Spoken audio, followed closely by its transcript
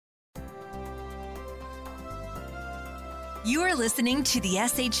You are listening to the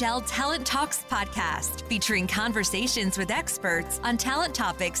SHL Talent Talks podcast, featuring conversations with experts on talent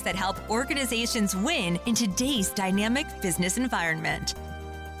topics that help organizations win in today's dynamic business environment.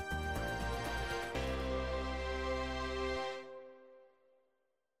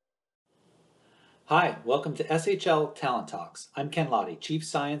 Hi, welcome to SHL Talent Talks. I'm Ken Lottie, Chief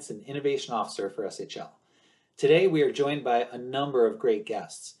Science and Innovation Officer for SHL. Today we are joined by a number of great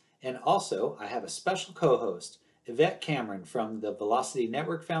guests, and also I have a special co-host, Yvette Cameron from the Velocity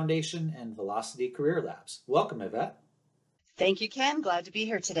Network Foundation and Velocity Career Labs. Welcome, Yvette. Thank you, Ken. Glad to be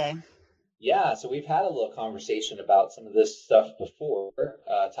here today. Yeah, so we've had a little conversation about some of this stuff before,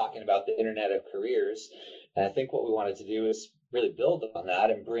 talking about the Internet of Careers, and I think what we wanted to do is really build on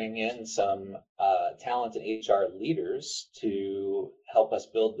that and bring in some talent and HR leaders to help us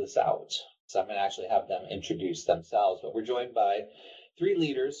build this out. So I'm going to actually have them introduce themselves, but we're joined by three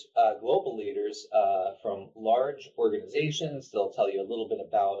leaders, global leaders from large organizations. They'll tell you a little bit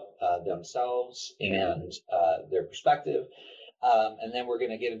about themselves and their perspective. And then we're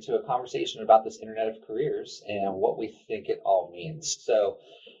going to get into a conversation about this Internet of Careers and what we think it all means. So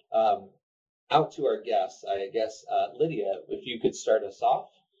out to our guests, I guess, Lydia, if you could start us off.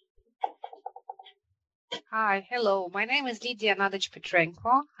 Hi, hello. My name is Lydia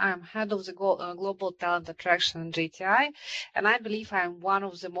Nadich-Petrenko. I'm head of the Global Talent Attraction at JTI, and I believe I'm one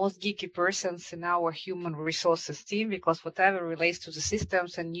of the most geeky persons in our human resources team because whatever relates to the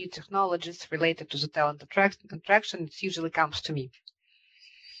systems and new technologies related to the talent attraction, it usually comes to me.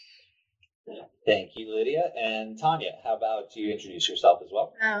 Thank you, Lydia. And Tanya, how about you introduce yourself as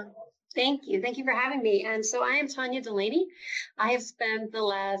well? Thank you. Thank you for having me. And so I am Tanya Delaney. I have spent the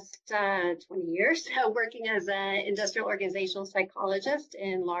last 20 years working as an industrial organizational psychologist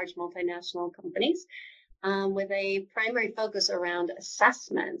in large multinational companies with a primary focus around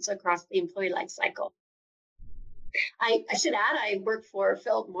assessments across the employee life cycle. I should add, I work for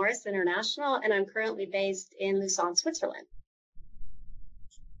Philip Morris International, and I'm currently based in Lausanne, Switzerland.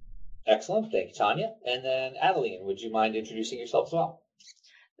 Excellent. Thank you, Tanya. And then Adeline, would you mind introducing yourself as well?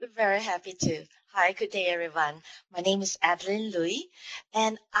 Very happy to. Hi, good day, everyone. My name is Adeline Louis,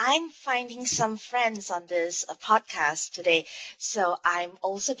 and I'm finding some friends on this podcast today. So I'm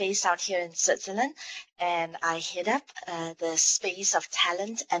also based out here in Switzerland, and I head up the space of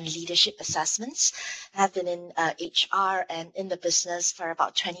talent and leadership assessments. I've been in HR and in the business for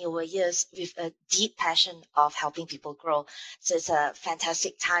about 20 over years with a deep passion of helping people grow. So it's a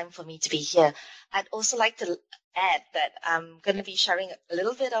fantastic time for me to be here. I'd also like to add that I'm going to be sharing a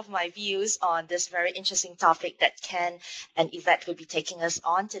little bit of my views on this very interesting topic that Ken and Yvette will be taking us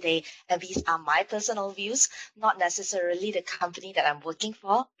on today. And these are my personal views, not necessarily the company that I'm working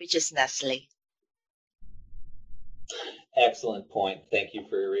for, which is Nestle. Excellent point. Thank you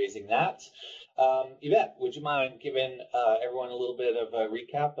for raising that. Yvette, would you mind giving everyone a little bit of a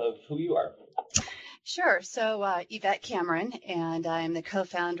recap of who you are? Sure. So Yvette Cameron, and I'm the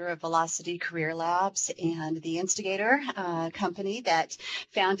co-founder of Velocity Career Labs and the instigator company that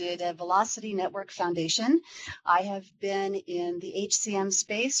founded Velocity Network Foundation. I have been in the HCM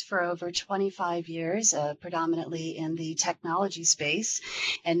space for over 25 years, predominantly in the technology space.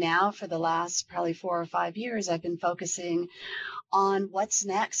 And now for the last probably 4 or 5 years, I've been focusing on what's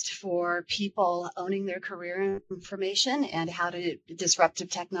next for people owning their career information and how to disruptive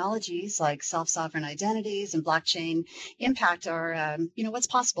technologies like self-sovereign identities and blockchain impact our, what's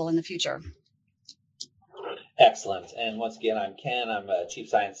possible in the future. Excellent. And once again, I'm Ken. I'm a Chief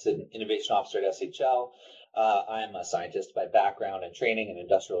Science and Innovation Officer at SHL. I'm a scientist by background and training, an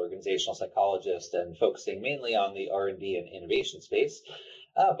industrial organizational psychologist, and focusing mainly on the R&D and innovation space.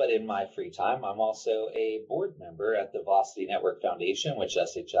 But in my free time, I'm also a board member at the Velocity Network Foundation, which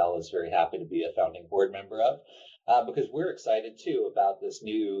SHL is very happy to be a founding board member of, because we're excited, too, about this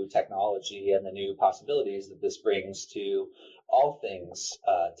new technology and the new possibilities that this brings to all things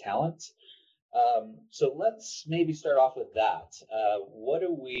talent. So let's maybe start off with that. What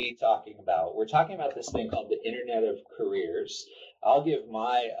are we talking about? We're talking about this thing called the Internet of Careers. I'll give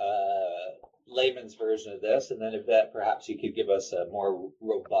my layman's version of this, and then Yvette, perhaps you could give us a more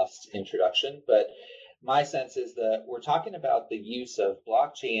robust introduction. But my sense is that we're talking about the use of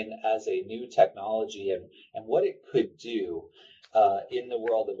blockchain as a new technology and what it could do in the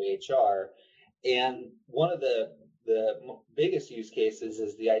world of HR. And one of the biggest use cases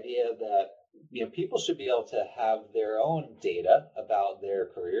is the idea that people should be able to have their own data about their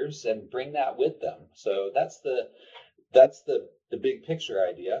careers and bring that with them. So that's the big picture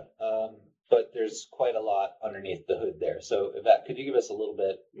idea. But there's quite a lot underneath the hood there. So Yvette, could you give us a little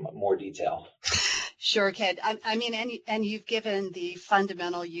bit more detail? Sure, Ken. I mean, and you've given the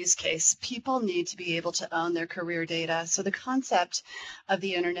fundamental use case. People need to be able to own their career data. So the concept of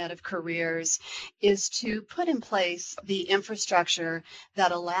the Internet of Careers is to put in place the infrastructure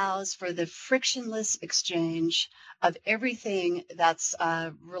that allows for the frictionless exchange of everything that's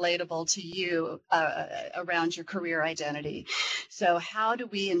relatable to you around your career identity. So how do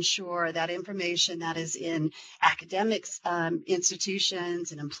we ensure that information that is in academics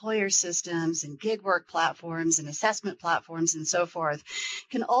institutions and employer systems and gig work platforms and assessment platforms and so forth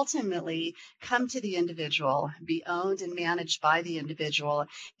can ultimately come to the individual, be owned and managed by the individual,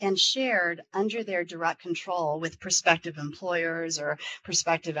 and shared under their direct control with prospective employers or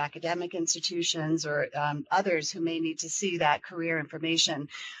prospective academic institutions or others who may need to see that career information.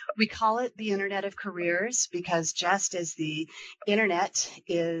 We call it the Internet of Careers because just as the Internet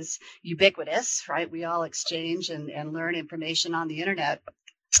is ubiquitous, right? We all exchange and learn information on the Internet.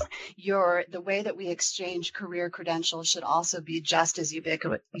 The way that we exchange career credentials should also be just as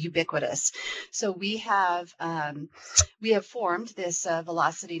ubiquitous. So we have formed this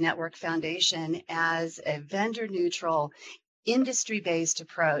Velocity Network Foundation as a vendor-neutral, industry-based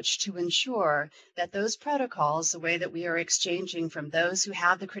approach to ensure that those protocols, the way that we are exchanging from those who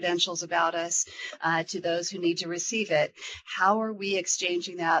have the credentials about us to those who need to receive it, how are we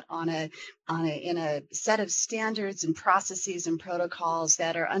exchanging that in a set of standards and processes and protocols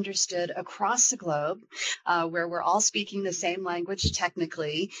that are understood across the globe, where we're all speaking the same language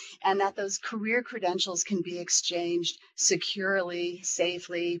technically, and that those career credentials can be exchanged securely,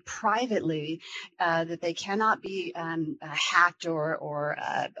 safely, privately, that they cannot be hacked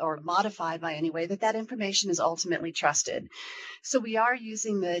or modified by any way, that information is ultimately trusted. So we are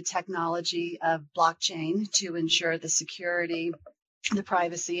using the technology of blockchain to ensure the security, the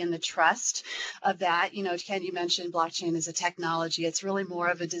privacy, and the trust of that. You know, Ken, you mentioned blockchain as a technology. It's really more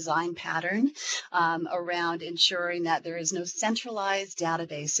of a design pattern around ensuring that there is no centralized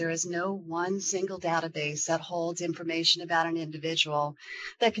database. There is no one single database that holds information about an individual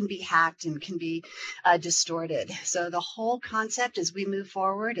that can be hacked and can be distorted. So the whole concept as we move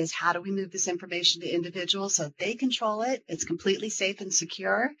forward is how do we move this information to individuals so they control it, it's completely safe and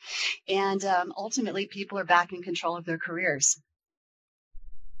secure, and ultimately people are back in control of their careers.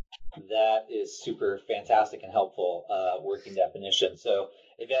 That is super fantastic and helpful working definition. So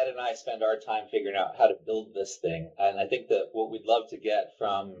Yvette and I spend our time figuring out how to build this thing. And I think that what we'd love to get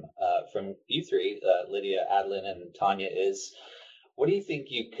from you three, Lydia, Adeline, and Tanya, is what do you think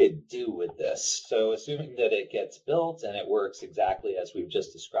you could do with this? So assuming that it gets built and it works exactly as we've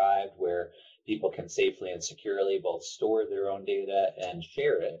just described, where people can safely and securely both store their own data and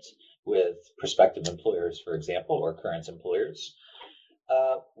share it with prospective employers, for example, or current employers,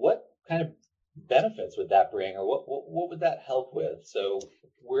 what kind of benefits would that bring, or what would that help with? So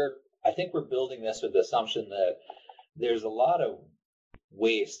I think we're building this with the assumption that there's a lot of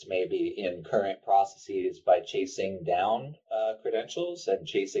waste maybe in current processes by chasing down credentials and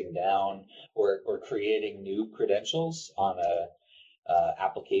chasing down or creating new credentials on a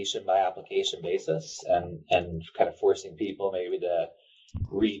application by application basis and kind of forcing people maybe to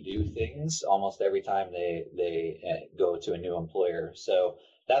redo things almost every time they go to a new employer. So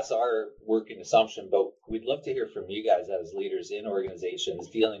that's our working assumption, but we'd love to hear from you guys as leaders in organizations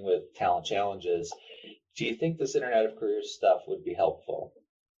dealing with talent challenges. Do you think this Internet of Careers stuff would be helpful?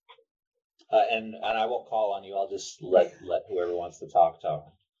 And I won't call on you. I'll just let whoever wants to talk.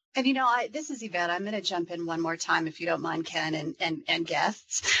 And, you know, this is Yvette. I'm going to jump in one more time, if you don't mind, Ken and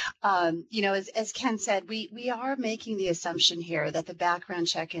guests. You know, as Ken said, we are making the assumption here that the background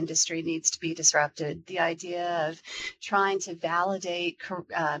check industry needs to be disrupted. The idea of trying to validate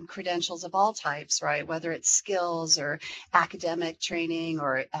credentials of all types, right, whether it's skills or academic training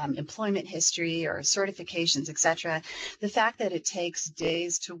or employment history or certifications, et cetera. The fact that it takes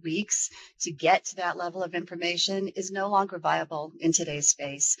days to weeks to get to that level of information is no longer viable in today's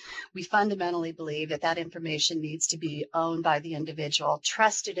space. We fundamentally believe that information needs to be owned by the individual,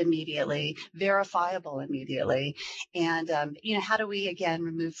 trusted immediately, verifiable immediately. And, you know, how do we, again,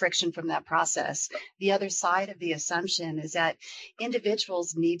 remove friction from that process? The other side of the assumption is that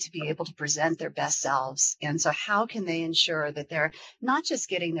individuals need to be able to present their best selves. And so how can they ensure that they're not just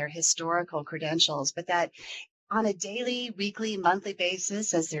getting their historical credentials, but that on a daily, weekly, monthly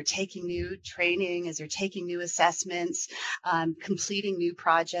basis, as they're taking new training, as they're taking new assessments, completing new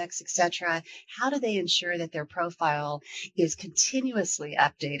projects, etc., how do they ensure that their profile is continuously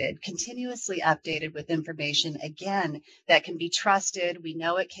updated with information, again, that can be trusted? We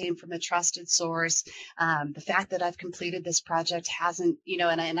know it came from a trusted source. The fact that I've completed this project hasn't,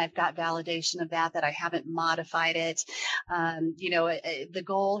 and I've got validation of that I haven't modified it. The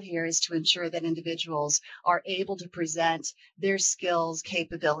goal here is to ensure that individuals are able to present their skills,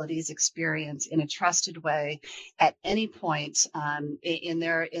 capabilities, experience in a trusted way at any point in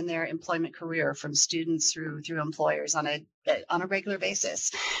their employment career, from students through employers on a regular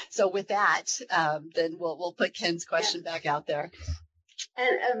basis. So with that, then we'll put Ken's question back out there.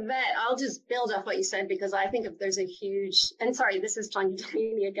 And Yvette, I'll just build off what you said, because I think if there's a huge, and sorry, this is Tanya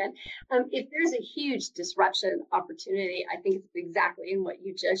Delaney again. If there's a huge disruption opportunity, I think it's exactly in what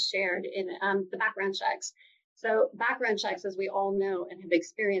you just shared in the background checks. So background checks, as we all know and have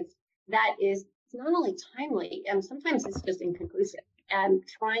experienced, that is not only timely, and sometimes it's just inconclusive. And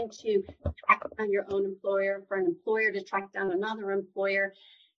trying to track down your own employer, for an employer to track down another employer,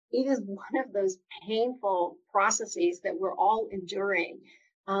 it is one of those painful processes that we're all enduring.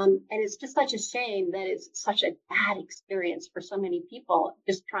 And it's just such a shame that it's such a bad experience for so many people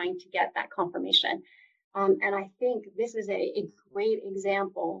just trying to get that confirmation. And I think this is a great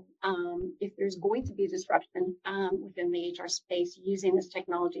example. If there's going to be disruption within the HR space using this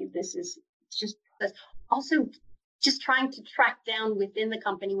technology, this is just also just trying to track down within the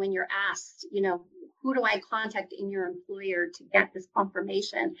company when you're asked, who do I contact in your employer to get this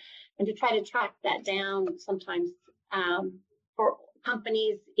confirmation, and to try to track that down. Sometimes for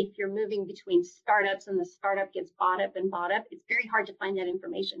companies, if you're moving between startups and the startup gets bought up, it's very hard to find that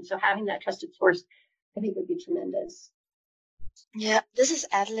information. So having that trusted source, I think, would be tremendous. Yeah, this is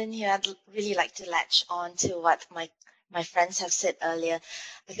Adeline here. I'd really like to latch on to what my friends have said earlier.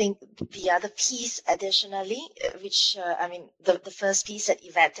 I think the other piece additionally, which, the first piece that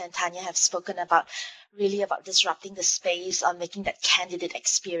Yvette and Tanya have spoken about, really about disrupting the space or making that candidate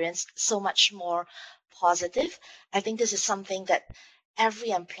experience so much more positive. I think this is something that every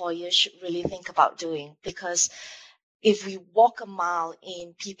employer should really think about doing, because if we walk a mile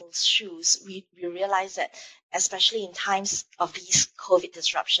in people's shoes, we realize that, especially in times of these COVID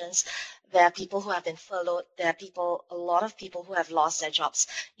disruptions, there are people who have been furloughed. There are a lot of people who have lost their jobs.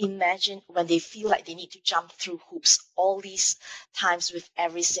 Imagine when they feel like they need to jump through hoops all these times with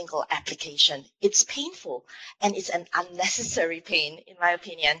every single application. It's painful, and it's an unnecessary pain, in my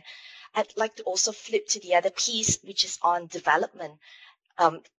opinion. I'd like to also flip to the other piece, which is on development.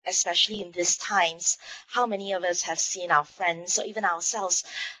 Especially in these times, how many of us have seen our friends or even ourselves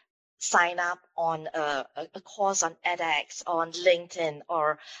sign up on a course on edX, on LinkedIn,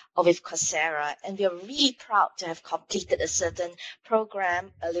 or with Coursera, and we are really proud to have completed a certain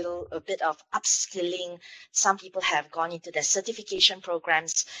program, a bit of upskilling. Some people have gone into their certification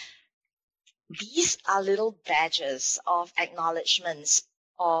programs. These are little badges of acknowledgements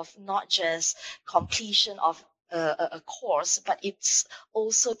of not just completion of a course, but it's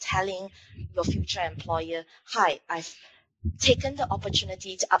also telling your future employer, hi, I've taken the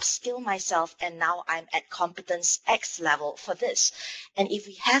opportunity to upskill myself, and now I'm at competence X level for this. And if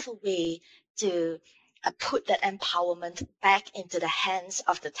we have a way to put that empowerment back into the hands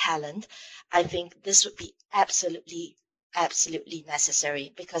of the talent, I think this would be absolutely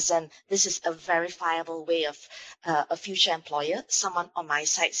necessary, because then this is a verifiable way of a future employer, someone on my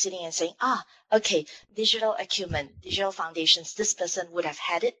side sitting and saying, okay, digital acumen, digital foundations, this person would have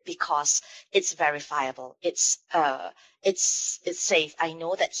had it because it's verifiable. It's safe. I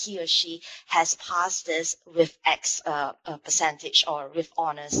know that he or she has passed this with X percentage or with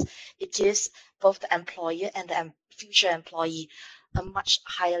honors. It gives both the employer and the future employee a much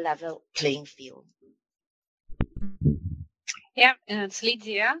higher level playing field. Yeah, and it's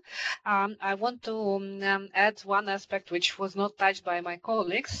Lydia. I want to add one aspect which was not touched by my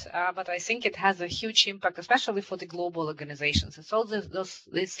colleagues, but I think it has a huge impact, especially for the global organizations. It's all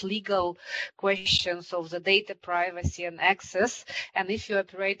these legal questions of the data privacy and access. And if you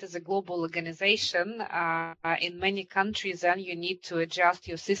operate as a global organization in many countries, then you need to adjust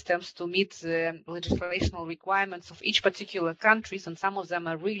your systems to meet the legislational requirements of each particular countries, and some of them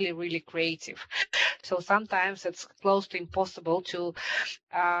are really, really creative. So sometimes it's close to impossible to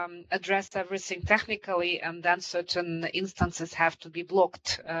address everything technically, and then certain instances have to be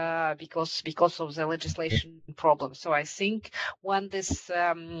blocked because of the legislation problem. So I think when this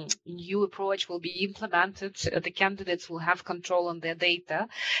new approach will be implemented, the candidates will have control on their data,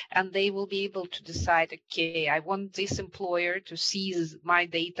 and they will be able to decide, okay, I want this employer to seize my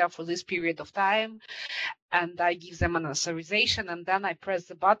data for this period of time. and I give them an authorization, and then I press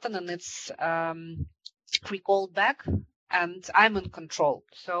the button and it's recalled back, and I'm in control.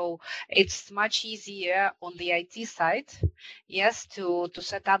 So it's much easier on the IT side, yes, to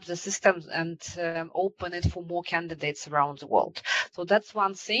set up the system and open it for more candidates around the world. So that's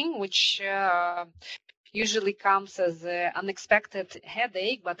one thing which usually comes as an unexpected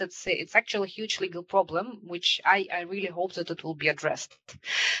headache, but it's actually a huge legal problem, which I really hope that it will be addressed.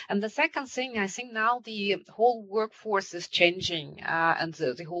 And the second thing, I think now the whole workforce is changing, and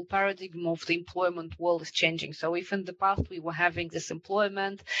the whole paradigm of the employment world is changing. So if in the past we were having this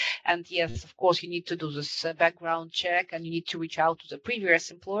employment, and yes, of course, you need to do this background check and you need to reach out to the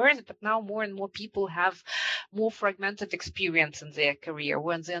previous employers, but now more and more people have more fragmented experience in their career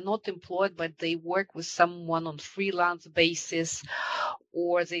when they're not employed, but they work with someone on freelance basis,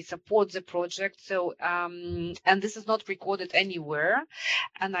 or they support the project. So, and this is not recorded anywhere.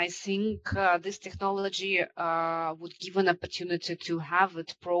 And I think this technology would give an opportunity to have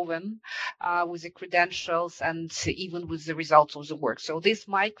it proven with the credentials and even with the results of the work. So these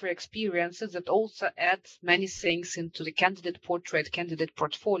micro experiences that also add many things into the candidate portrait, candidate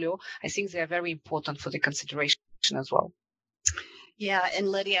portfolio, I think they are very important for the consideration as well. Yeah, and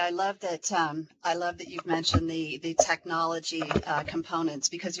Lydia, I love that you've mentioned the technology components,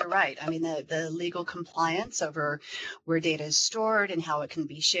 because you're right. I mean, the legal compliance over where data is stored and how it can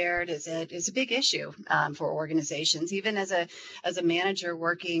be shared is a big issue for organizations. Even as a manager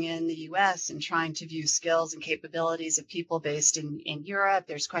working in the U.S. and trying to view skills and capabilities of people based in Europe,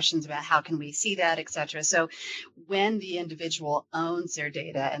 there's questions about how can we see that, et cetera. So when the individual owns their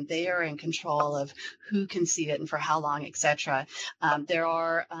data and they are in control of who can see it and for how long, et cetera, there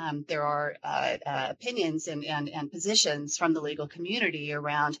are opinions and positions from the legal community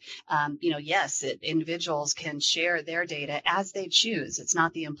around, yes, individuals can share their data as they choose. It's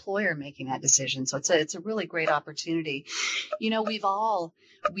not the employer making that decision. So it's a really great opportunity. We've all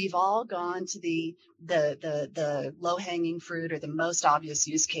gone to the low-hanging fruit or the most obvious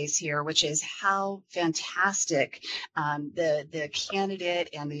use case here, which is how fantastic the candidate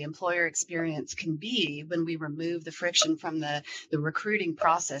and the employer experience can be when we remove the friction from the recruiting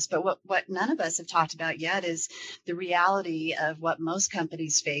process. But what none of us have talked about yet is the reality of what most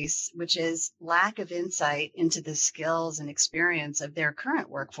companies face, which is lack of insight into the skills and experience of their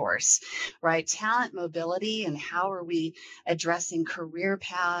current workforce, right? Talent mobility, and how are we addressing career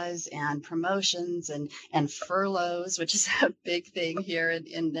paths and promotions and furloughs, which is a big thing here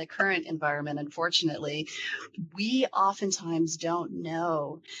in the current environment. Unfortunately, we oftentimes don't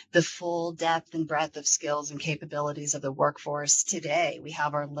know the full depth and breadth of skills and capabilities of the workforce today. We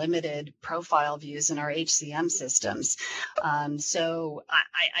have our limited profile views in our HCM systems. So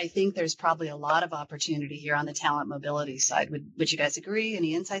I think there's probably a lot of opportunity here on the talent mobility side. Would you guys agree?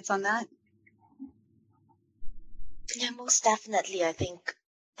 Any insights on that? Yeah, most definitely. I think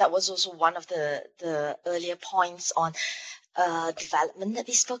that was also one of the earlier points on development that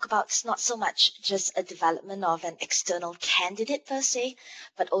we spoke about. It's not so much just a development of an external candidate per se,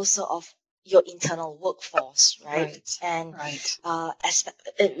 but also of your internal workforce, right? And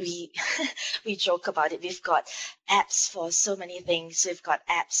we joke about it. We've got apps for so many things. We've got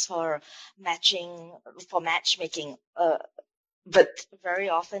apps for matchmaking. But very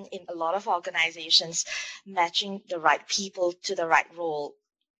often in a lot of organizations, matching the right people to the right role.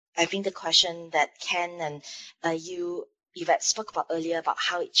 I think the question that Ken and you, Yvette, spoke about earlier about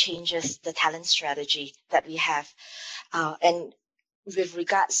how it changes the talent strategy that we have. And with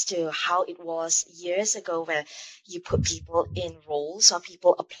regards to how it was years ago where you put people in roles or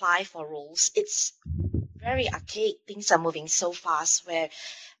people apply for roles, it's very archaic. Things are moving so fast where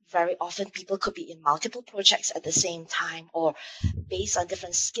very often people could be in multiple projects at the same time, or based on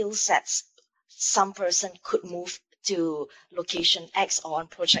different skill sets, some person could move to location X or on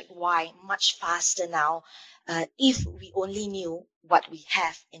project Y much faster now, if we only knew what we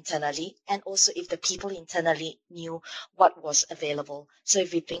have internally, and also if the people internally knew what was available. So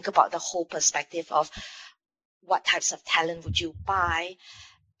if we think about the whole perspective of what types of talent would you buy,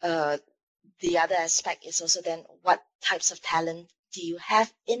 the other aspect is also then what types of talent do you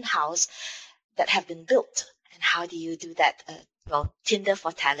have in-house that have been built, and how do you do that? Tinder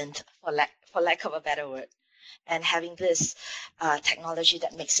for talent, for lack of a better word. And having this technology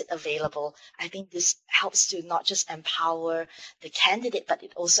that makes it available, I think this helps to not just empower the candidate, but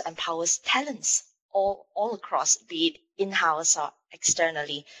it also empowers talents all across, be it in-house or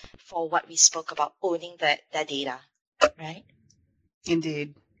externally, for what we spoke about, owning their data, right?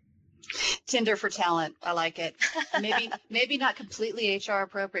 Indeed. Tinder for talent. I like it. Maybe not completely HR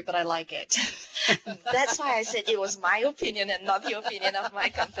appropriate, but I like it. That's why I said it was my opinion and not the opinion of my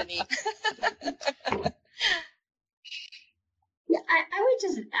company. I would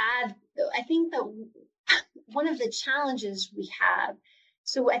just add, I think that one of the challenges we have,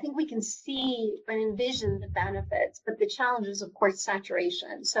 so I think we can see and envision the benefits, but the challenge is, of course,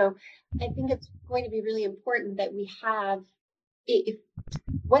 saturation. So I think it's going to be really important that we have, if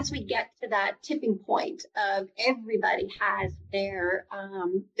once we get to that tipping point of everybody has their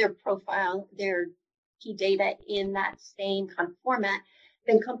profile, their key data in that same kind of format,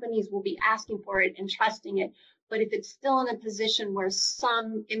 then companies will be asking for it and trusting it. But if it's still in a position where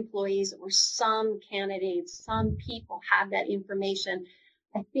some employees or some candidates, some people have that information,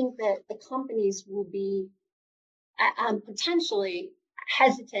 I think that the companies will be potentially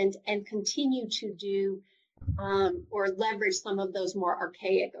hesitant and continue to do or leverage some of those more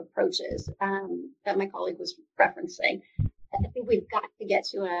archaic approaches that my colleague was referencing. I think we've got to get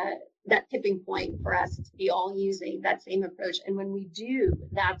to that tipping point for us to be all using that same approach. And when we do,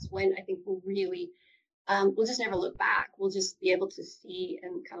 that's when I think we'll really, we'll just never look back. We'll just be able to see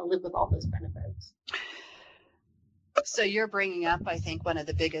and kind of live with all those benefits. So you're bringing up, I think, one of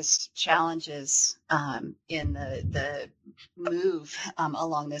the biggest challenges in the move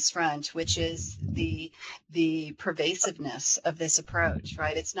along this front, which is the pervasiveness of this approach,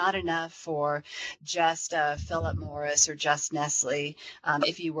 right? It's not enough for just Philip Morris or just Nestle,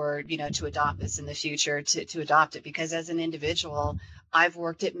 if you were, to adopt this in the future, to adopt it, because as an individual, I've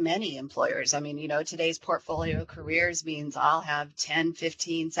worked at many employers. I mean, today's portfolio careers means I'll have 10,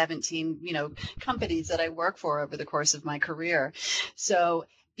 15, 17, companies that I work for over the course of my career. So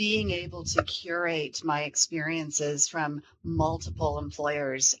being able to curate my experiences from multiple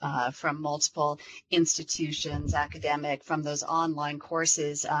employers, from multiple institutions, academic, from those online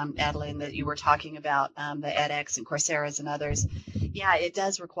courses, Adeline, that you were talking about, the edX and Coursera's and others. Yeah, it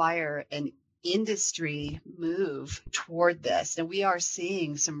does require an industry move toward this. And we are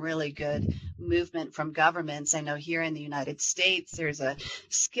seeing some really good movement from governments. I know here in the United States, there's a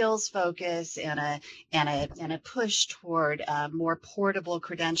skills focus and a push toward more portable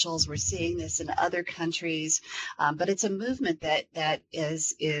credentials. We're seeing this in other countries, but it's a movement that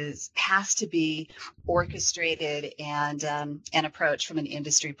has to be orchestrated and approached from an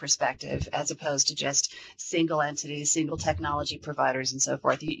industry perspective, as opposed to just single entities, single technology providers, and so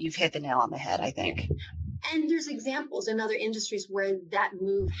forth. You've hit the nail on the head, I think. And there's examples in other industries where that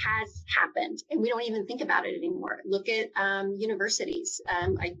move has happened, and we don't even think about it anymore. Look at universities.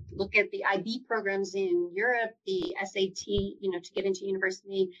 I look at the IB programs in Europe, the SAT, to get into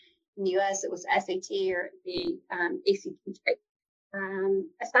university. In the US, it was SAT or the ACT type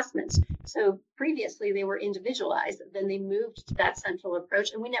assessments. So previously they were individualized, then they moved to that central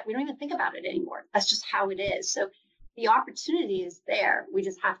approach, and we don't even think about it anymore. That's just how it is. So the opportunity is there. We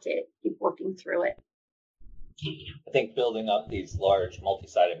just have to keep working through it. I think building up these large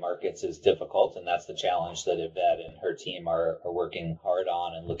multi-sided markets is difficult, and that's the challenge that Yvette and her team are working hard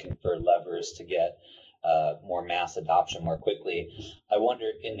on and looking for levers to get more mass adoption more quickly. I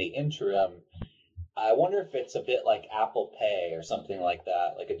wonder, in the interim, if it's a bit like Apple Pay or something like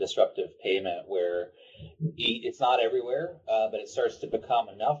that, like a disruptive payment where it's not everywhere, but it starts to become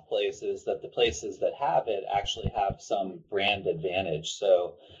enough places that the places that have it actually have some brand advantage.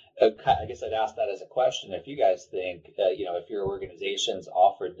 So I guess I'd ask that as a question. If you guys think, if your organizations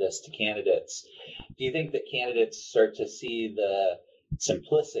offered this to candidates, do you think that candidates start to see the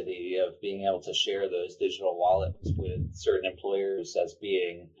simplicity of being able to share those digital wallets with certain employers as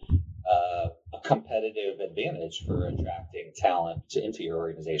being a competitive advantage for attracting talent into your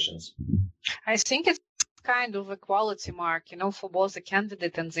organizations? I think it's kind of a quality mark, for both the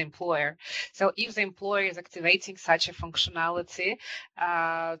candidate and the employer. So if the employer is activating such a functionality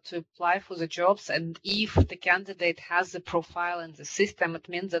to apply for the jobs, and if the candidate has the profile in the system, it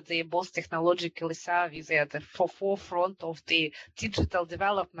means that they are both technologically savvy. They are at the forefront of the digital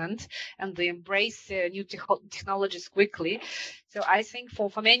development, and they embrace new technologies quickly. So I think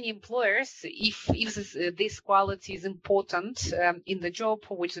for many employers, if this quality is important in the job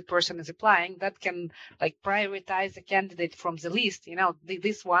for which the person is applying, that can prioritize the candidate from the list.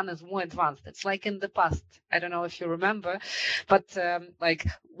 This one is more advanced. It's like in the past. I don't know if you remember, but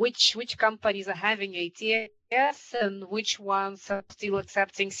which companies are having ATS and which ones are still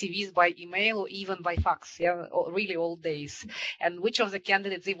accepting CVs by email or even by fax, really old days. And which of the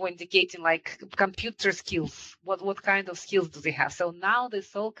candidates they were indicating computer skills, what kind of skills do they have? So now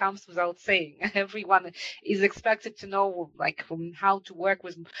this all comes without saying. Everyone is expected to know how to work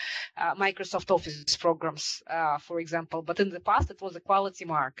with Microsoft Office programs, for example. But in the past, it was a quality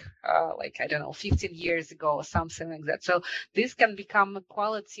mark, 15 years ago or something like that. So this can become a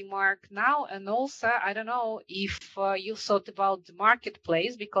quality mark now. And also, I don't know, if you thought about the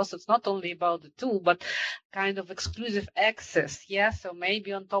marketplace, because it's not only about the tool, but kind of exclusive access. Yeah, so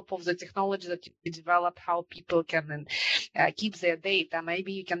maybe on top of the technology that you develop, how people can keep their data,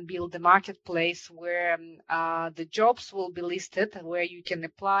 maybe you can build a marketplace where the jobs will be listed, where you can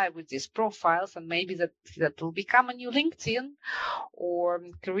apply with these profiles, and maybe that will become a new LinkedIn or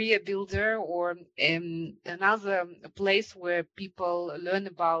Career Builder, or another place where people learn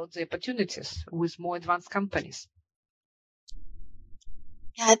about the opportunities with more advanced companies.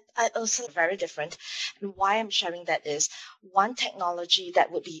 Yeah, I also very different. And why I'm sharing that is one technology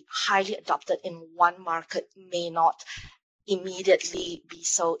that would be highly adopted in one market may not immediately be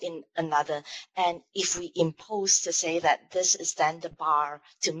so in another. And if we impose to say that this is then the bar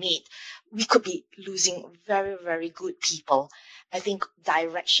to meet, we could be losing very, very good people. I think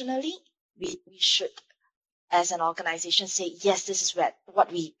directionally, we should, as an organization, say, yes, this is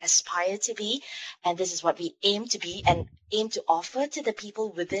what we aspire to be, and this is what we aim to be and aim to offer to the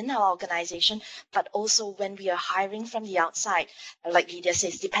people within our organization. But also when we are hiring from the outside, like Lydia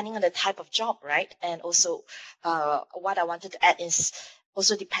says, depending on the type of job, right? And also what I wanted to add is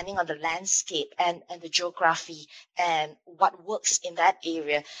also depending on the landscape and the geography and what works in that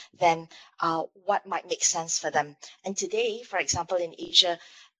area, then what might make sense for them. And today, for example, in Asia,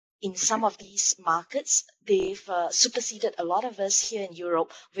 in some of these markets, they've superseded a lot of us here in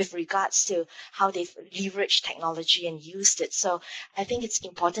Europe with regards to how they've leveraged technology and used it. So I think it's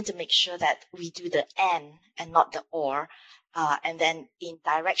important to make sure that we do the and not the or. And then in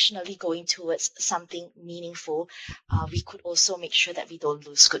directionally going towards something meaningful, we could also make sure that we don't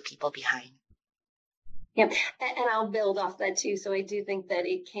lose good people behind. Yeah, and I'll build off that too. So I do think that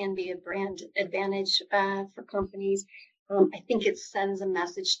it can be a brand advantage for companies. I think it sends a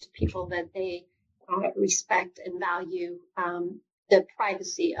message to people that they respect and value the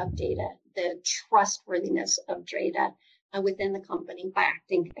privacy of data, the trustworthiness of data within the company by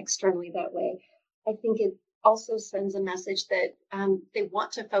acting externally that way. I think it also sends a message that they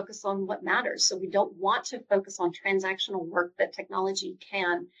want to focus on what matters. So we don't want to focus on transactional work that technology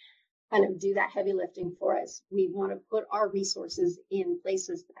can kind of do that heavy lifting for us. We want to put our resources in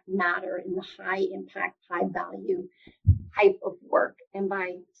places that matter, in the high impact, high value type of work. And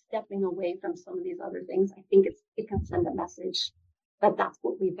by stepping away from some of these other things, I think it can send a message that that's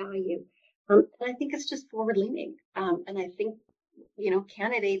what we value. And I think it's just forward leaning. And I think,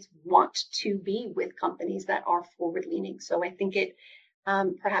 candidates want to be with companies that are forward leaning. So I think it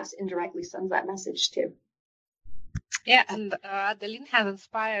perhaps indirectly sends that message too. Yeah, and Adeline has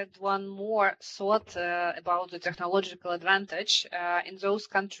inspired one more thought about the technological advantage in those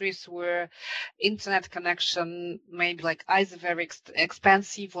countries where internet connection may be like either very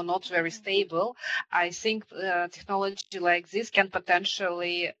expensive or not very stable. I think technology like this can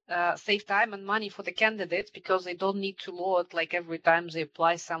potentially save time and money for the candidates, because they don't need to load like every time they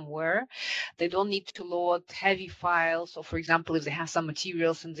apply somewhere. They don't need to load heavy files, or for example, if they have some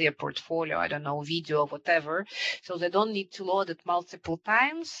materials in their portfolio, I don't know, video or whatever. So they don't need to load it multiple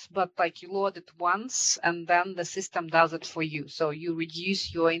times, but like you load it once and then the system does it for you. So you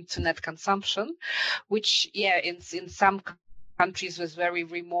reduce your internet consumption, which, in some countries with very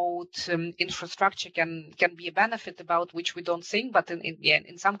remote infrastructure can be a benefit, about which we don't think, but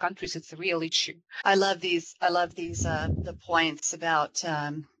in some countries it's a real issue. I love these the points about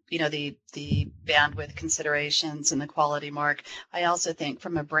the bandwidth considerations and the quality mark. I also think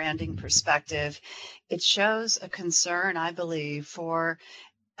from a branding perspective, it shows a concern, I believe, for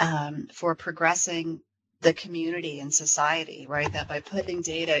progressing the community and society, right? That by putting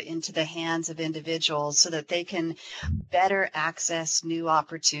data into the hands of individuals so that they can better access new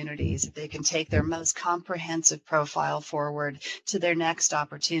opportunities, that they can take their most comprehensive profile forward to their next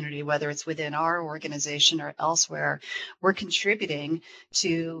opportunity, whether it's within our organization or elsewhere, we're contributing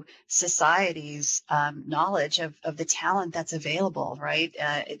to society's knowledge of the talent that's available, right?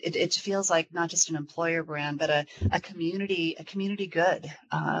 It feels like not just an employer brand, but a community good.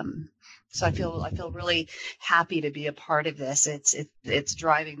 So I feel really happy to be a part of this. It's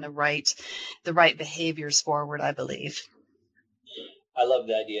driving the right behaviors forward, I believe. I love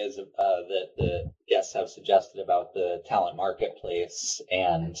the ideas that the guests have suggested about the talent marketplace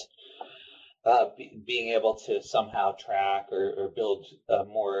and being able to somehow track or build a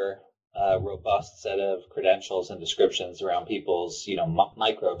more robust set of credentials and descriptions around people's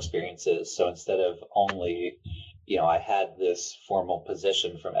micro experiences. So instead of only I had this formal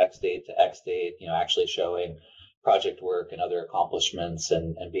position from X date to X date, actually showing project work and other accomplishments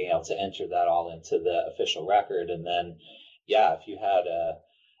and being able to enter that all into the official record. And then, if you had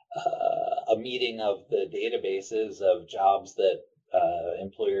a meeting of the databases of jobs that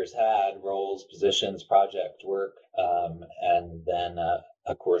employers had, roles, positions, project work, and then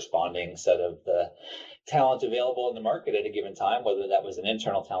a corresponding set of the talent available in the market at a given time, whether that was an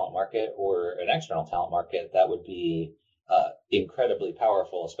internal talent market or an external talent market. That would be incredibly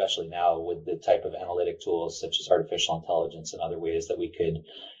powerful, especially now with the type of analytic tools such as artificial intelligence and other ways that we could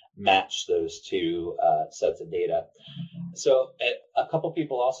match those two sets of data. So a couple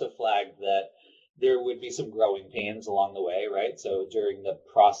people also flagged that there would be some growing pains along the way, right? So during the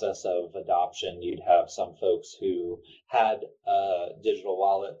process of adoption, you'd have some folks who had digital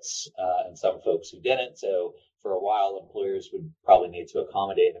wallets and some folks who didn't. So for a while, employers would probably need to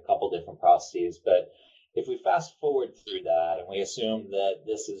accommodate a couple different processes. But if we fast forward through that and we assume that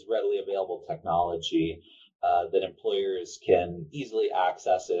this is readily available technology, that employers can easily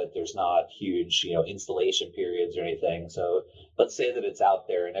access it, there's not huge, installation periods or anything. So let's say that it's out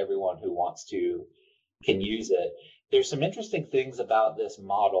there and everyone who wants to can use it. There's some interesting things about this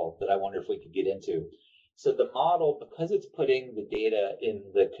model that I wonder if we could get into. So the model, because it's putting the data in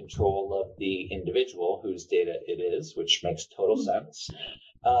the control of the individual whose data it is, which makes total sense.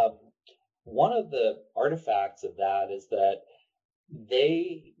 One of the artifacts of that is that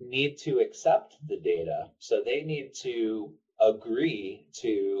they need to accept the data. So they need to agree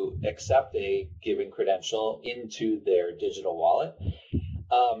to accept a given credential into their digital wallet.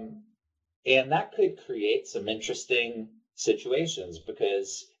 And that could create some interesting situations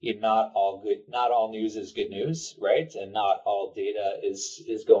because not all news is good news, right? And not all data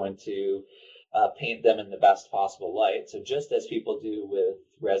is going to paint them in the best possible light. So just as people do with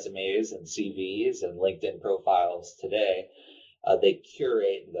resumes and CVs and LinkedIn profiles today, they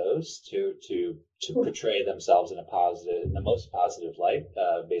curate those to portray themselves in the most positive light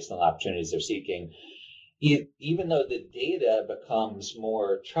based on the opportunities they're seeking. Even though the data becomes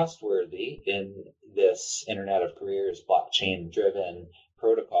more trustworthy in this Internet of Careers blockchain-driven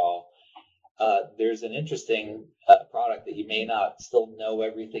protocol, there's an interesting product that you may not still know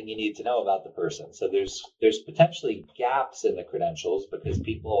everything you need to know about the person. So there's potentially gaps in the credentials because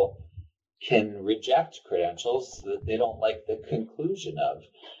people can reject credentials that they don't like the conclusion of.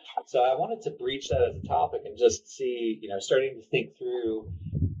 So I wanted to breach that as a topic and just see, starting to think through,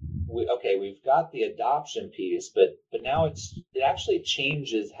 we've got the adoption piece, but now it actually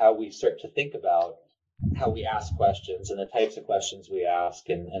changes how we start to think about how we ask questions and the types of questions we ask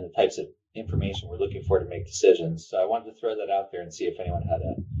and the types of information we're looking for to make decisions. So I wanted to throw that out there and see if anyone had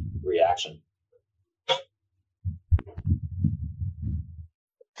a reaction.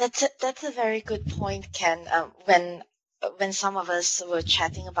 That's a very good point, Ken. When some of us were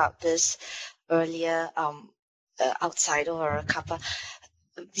chatting about this earlier, outside or a cuppa,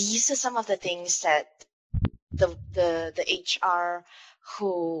 these are some of the things that the HR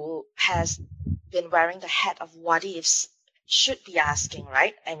who has been wearing the hat of what ifs should be asking,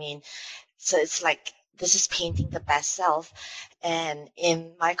 right? I mean, so it's like this is painting the best self. And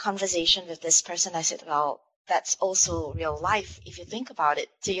in my conversation with this person, I said, well, that's also real life. If you think about it,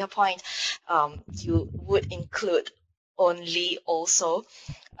 to your point, you would include only also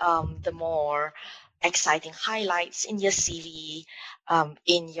the more exciting highlights in your CV,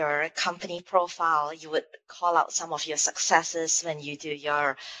 in your company profile. You would call out some of your successes when you do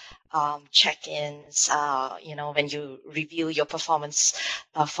your check-ins, when you review your performance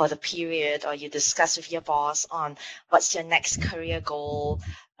for the period, or you discuss with your boss on what's your next career goal.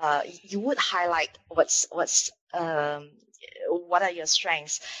 You would highlight what are your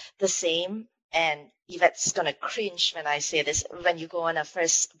strengths. The same, and Yvette's gonna cringe when I say this, when you go on a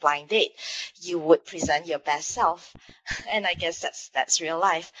first blind date, you would present your best self. And I guess that's real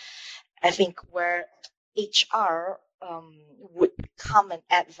life. I think where HR would come and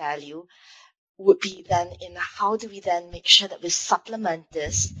add value would be then in how do we then make sure that we supplement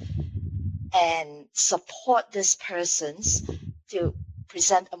this and support this person's to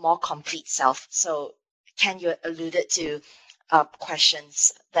present a more complete self. So Ken, you alluded to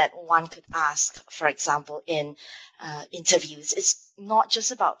questions that one could ask, for example, in interviews. It's not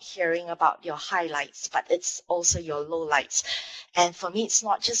just about hearing about your highlights, but it's also your lowlights. And for me, it's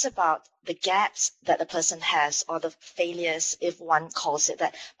not just about the gaps that a person has or the failures, if one calls it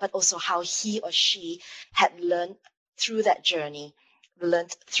that, but also how he or she had learned through that journey,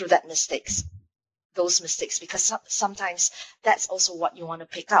 learned through those mistakes, because sometimes that's also what you want to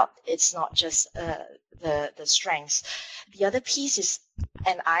pick out. It's not just the strengths. The other piece is,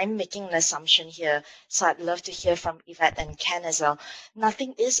 and I'm making an assumption here, so I'd love to hear from Yvette and Ken as well.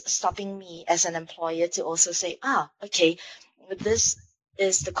 Nothing is stopping me as an employer to also say, okay, this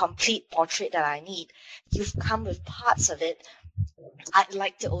is the complete portrait that I need. You've come with parts of it. I'd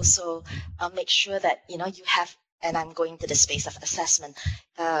like to also make sure that you have and I'm going to the space of assessment,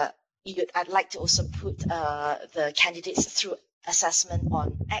 I'd like to also put the candidates through assessment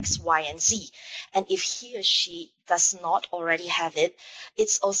on X, Y, and Z. And if he or she does not already have it,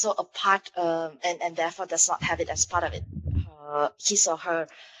 it's also a part, and therefore does not have it as part of it, his or her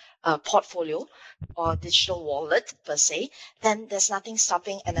portfolio or digital wallet per se, then there's nothing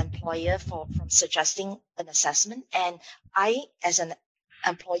stopping an employer from suggesting an assessment. And I, as an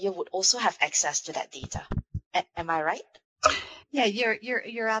employer, would also have access to that data. Am I right? Yeah,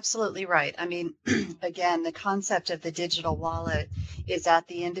 you're absolutely right. I mean, again, the concept of the digital wallet is that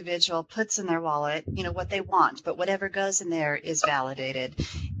the individual puts in their wallet, what they want, but whatever goes in there is validated.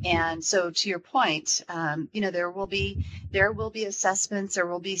 And so, to your point, there will be assessments, there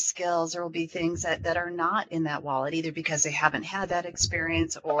will be skills, there will be things that are not in that wallet, either because they haven't had that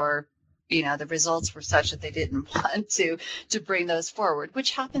experience or the results were such that they didn't want to bring those forward,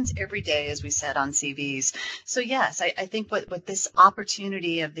 which happens every day, as we said, on CVs. So yes, I think what this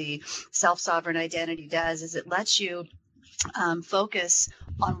opportunity of the self-sovereign identity does is it lets you focus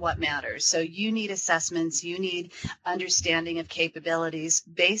on what matters. So you need assessments, you need understanding of capabilities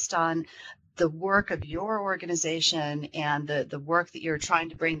based on the work of your organization and the work that you're trying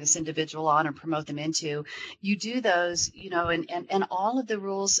to bring this individual on or promote them into. You do those, and all of the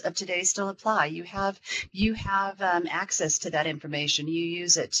rules of today still apply. You have access to that information. You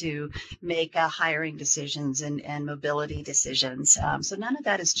use it to make hiring decisions and mobility decisions. So none of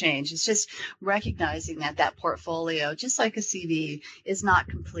that has changed. It's just recognizing that portfolio, just like a CV, is not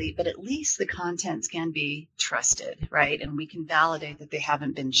complete, but at least the contents can be trusted, right? And we can validate that they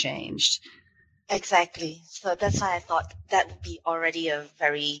haven't been changed. Exactly. So that's why I thought that would be already a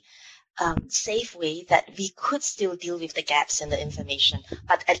very safe way that we could still deal with the gaps in the information,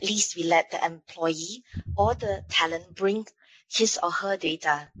 but at least we let the employee or the talent bring his or her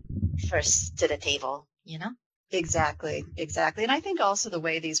data first to the table, Exactly. And I think also the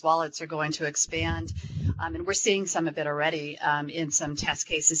way these wallets are going to expand, and we're seeing some of it already in some test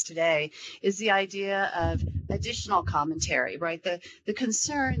cases today, is the idea of additional commentary, right? The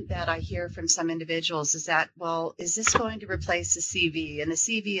concern that I hear from some individuals is that, well, is this going to replace the CV? And the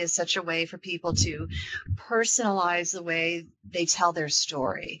CV is such a way for people to personalize the way they tell their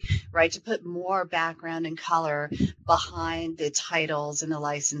story, right? To put more background and color behind the titles and the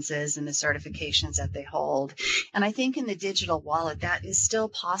licenses and the certifications that they hold. And I think in the digital wallet, that is still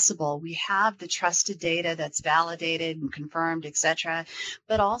possible. We have the trusted data that's validated and confirmed, et cetera.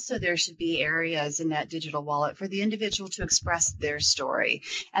 But also there should be areas in that digital wallet for the individual to express their story.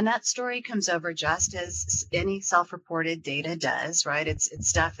 And that story comes over just as any self-reported data does, right? It's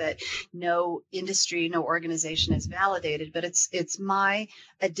stuff that no industry, no organization has validated, but it's my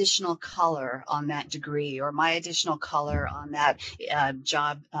additional color on that degree or my additional color on that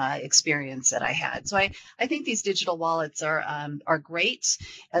job experience that I had. So I think these digital wallets are great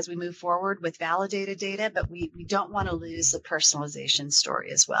as we move forward with validated data, but we don't want to lose the personalization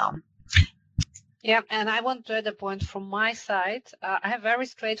story as well. Yeah, and I want to add a point from my side. I have a very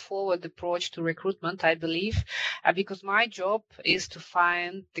straightforward approach to recruitment, I believe, because my job is to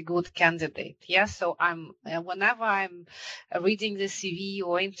find the good candidate. Yes, so whenever I'm reading the CV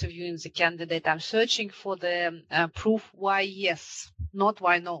or interviewing the candidate, I'm searching for the proof why yes, not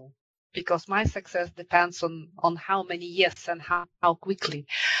why no. Because my success depends on how many yes and how quickly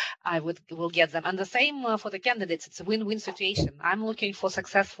I will get them. And the same for the candidates. It's a win-win situation. I'm looking for a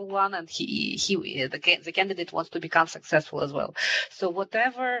successful one, and the candidate wants to become successful as well. So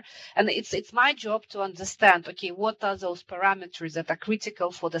whatever, and it's my job to understand, okay, what are those parameters that are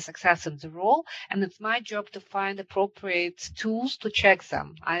critical for the success in the role, and it's my job to find appropriate tools to check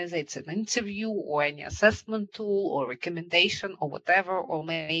them. Either it's an interview or any assessment tool or recommendation or whatever, or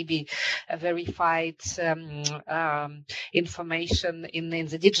maybe a verified information in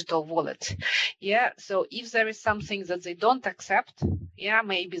the digital wallet. Yeah, so if there is something that they don't accept, yeah,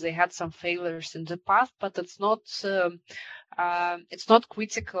 maybe they had some failures in the past, but it's not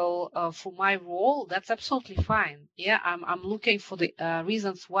critical for my role, that's absolutely fine. Yeah, I'm looking for the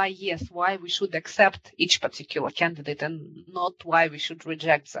reasons why we should accept each particular candidate and not why we should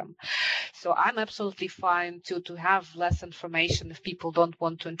reject them. So I'm absolutely fine to have less information if people don't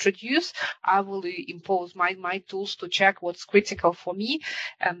want to introduce. I will impose my tools to check what's critical for me.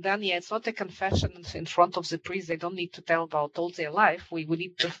 And then, yeah, it's not a confession in front of the priest. They don't need to tell about all their life. We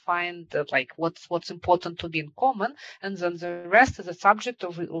need to find what's important to be in common. And then the rest is a subject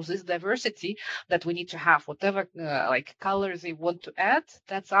of this diversity that we need to have. Whatever colors they want to add,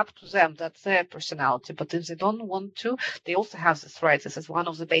 that's up to them. That's their personality. But if they don't want to, they also have this right. This is one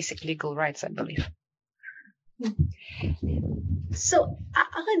of the basic legal rights, I believe. So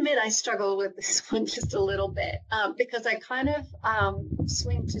I'll admit I struggle with this one just a little bit because I kind of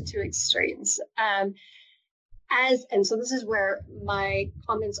swing to two extremes. And so this is where my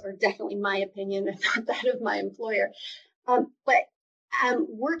comments are definitely my opinion and not that of my employer. But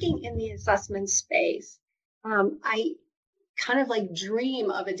working in the assessment space, I kind of like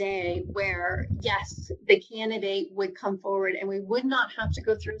dream of a day where, yes, the candidate would come forward and we would not have to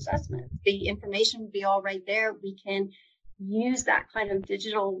go through assessment. The information would be all right there. We can use that kind of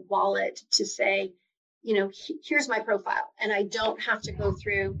digital wallet to say, here's my profile. And I don't have to go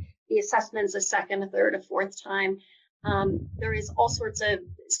through the assessments a second, a third, a fourth time. There is all sorts of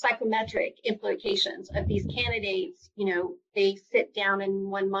psychometric implications of these candidates. They sit down in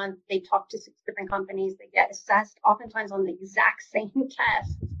 1 month, they talk to 6 different companies, they get assessed oftentimes on the exact same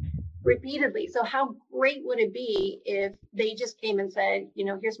test repeatedly. So how great would it be if they just came and said,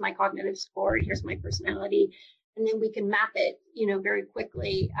 here's my cognitive score, here's my personality, and then we can map it, very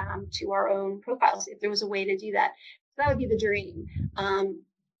quickly to our own profiles if there was a way to do that. So that would be the dream.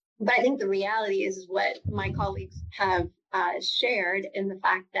 But I think the reality is what my colleagues have shared in the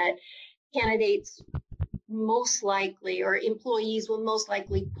fact that candidates most likely, or employees will most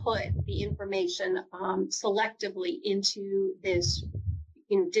likely put the information selectively into this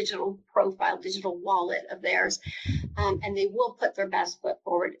digital profile, digital wallet of theirs, and they will put their best foot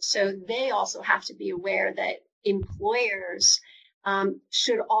forward. So they also have to be aware that employers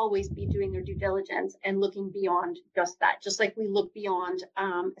should always be doing their due diligence and looking beyond just that. Just like we look beyond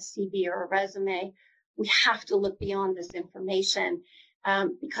a CV or a resume, we have to look beyond this information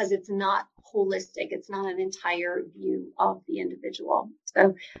because it's not holistic. It's not an entire view of the individual.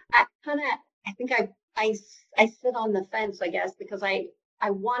 So I think I sit on the fence, I guess, because I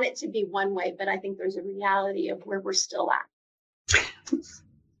want it to be one way, but I think there's a reality of where we're still at.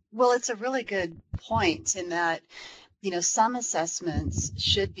 Well, it's a really good point in that, some assessments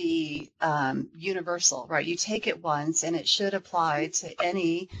should be universal, right? You take it once and it should apply to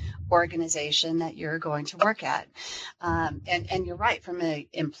any organization that you're going to work at. And you're right, from an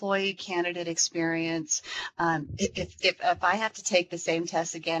employee candidate experience, if I have to take the same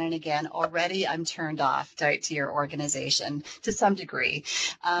test again and again, already I'm turned off to your organization to some degree.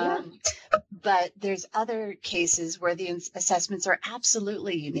 But there's other cases where the assessments are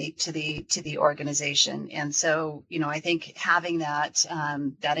absolutely unique to the organization. And so, I think having that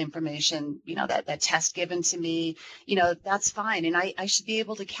information, that test given to me, that's fine. And I should be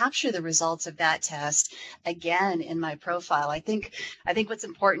able to capture the results of that test again in my profile. I think what's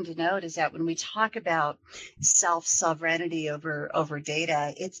important to note is that when we talk about self-sovereignty over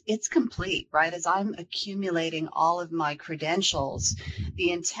data, it's complete, right? As I'm accumulating all of my credentials,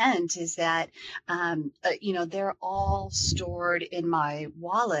 the intent is that, they're all stored in my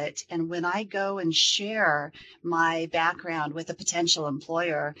wallet. And when I go and share my background with a potential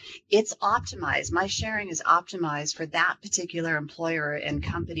employer, it's optimized. My sharing is optimized for that particular employer and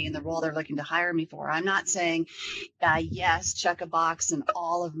company and the role they're looking to hire me for. I'm not saying, yes, check a box and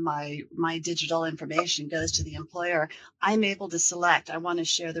all of my digital information goes to the employer. I'm able to select, I want to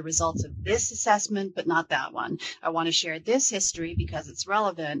share the results of this assessment, but not that one. I want to share this history because it's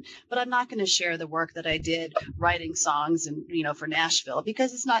relevant, but I'm not going to share the work that I did writing songs and, for Nashville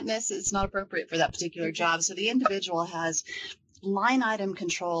because it's not appropriate for that particular job. So the individual has line item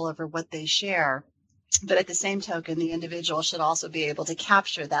control over what they share. But at the same token, the individual should also be able to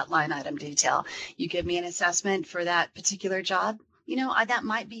capture that line item detail. You give me an assessment for that particular job, that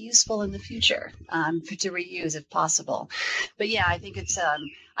might be useful in the future to reuse if possible. But yeah, I think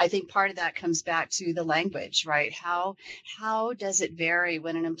I think part of that comes back to the language, right? How does it vary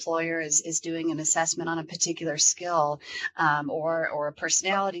when an employer is doing an assessment on a particular skill or a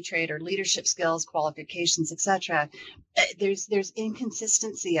personality trait or leadership skills, qualifications, etc.? There's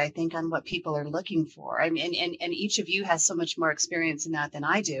inconsistency, I think, on what people are looking for. I mean, and each of you has so much more experience in that than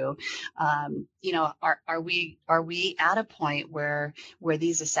I do. Are we at a point where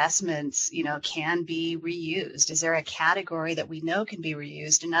these assessments, can be reused? Is there a category that we know can be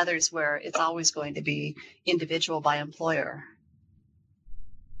reused and others where it's always going to be individual by employer?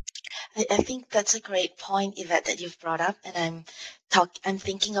 I think that's a great point, Yvette, that you've brought up. And I'm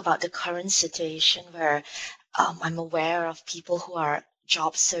thinking about the current situation where I'm aware of people who are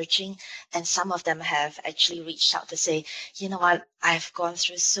job searching, and some of them have actually reached out to say, you know what, I've gone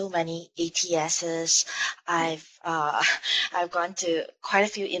through so many ATSs, I've gone to quite a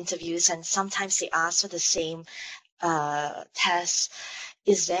few interviews, and sometimes they ask for the same tests.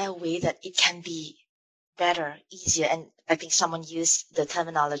 Is there a way that it can be better, easier? And I think someone used the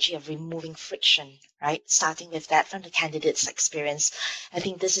terminology of removing friction, right? Starting with that from the candidate's experience. I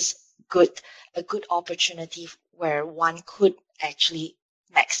think this is a good opportunity where one could actually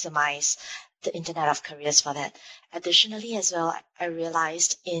maximize the Internet of Careers for that. Additionally, as well, I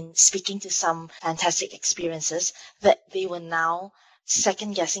realized in speaking to some fantastic experiences that they were now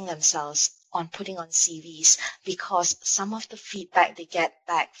second guessing themselves on putting on CVs, because some of the feedback they get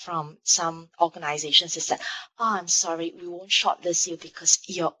back from some organizations is that, I'm sorry, we won't shortlist you because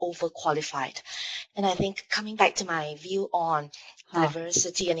you're overqualified. And I think coming back to my view on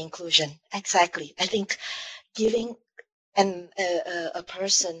diversity and inclusion, exactly. I think giving a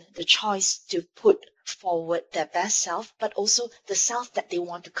person the choice to put forward their best self, but also the self that they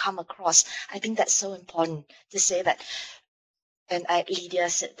want to come across. I think that's so important to say that. And Lydia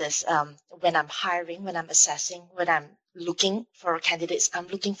said this, when I'm hiring, when I'm assessing, when I'm looking for candidates, I'm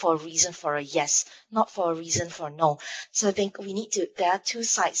looking for a reason for a yes, not for a reason for no. So I think there are two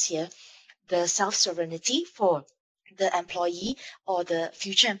sides here, the self-sovereignty for the employee or the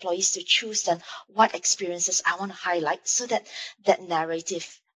future employees to choose then what experiences I want to highlight, so that that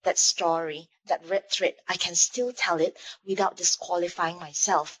narrative, that story, that red thread, I can still tell it without disqualifying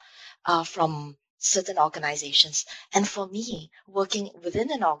myself from certain organizations. And for me, working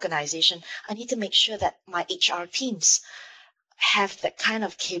within an organization, I need to make sure that my HR teams have that kind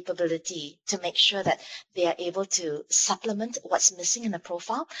of capability to make sure that they are able to supplement what's missing in a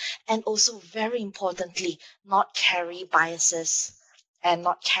profile, and also very importantly, not carry biases and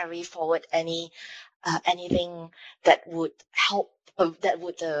not carry forward anything that would help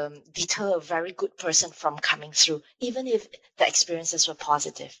deter a very good person from coming through, even if the experiences were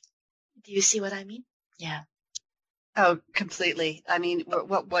positive. Do you see what I mean? Yeah. Oh, completely. I mean,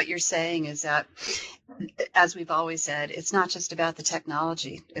 what you're saying is that, as we've always said, it's not just about the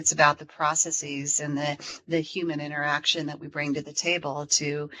technology. It's about the processes and the human interaction that we bring to the table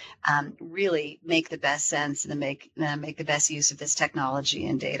to really make the best sense and to make the best use of this technology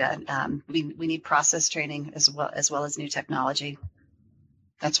and data. We need process training as well as new technology.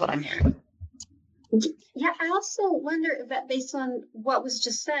 That's what I'm hearing. Yeah, I also wonder that based on what was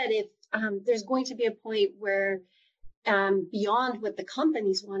just said, if there's going to be a point where beyond what the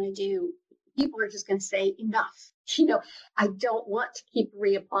companies want to do, people are just going to say enough. I don't want to keep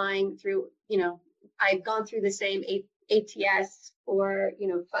reapplying through, I've gone through the same ATS for,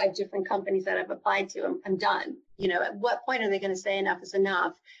 5 different companies that I've applied to. I'm done. At what point are they going to say enough is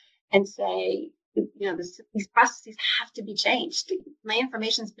enough and say, these processes have to be changed? My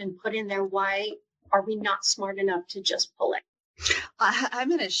information's been put in there. Why are we not smart enough to just pull it? I'm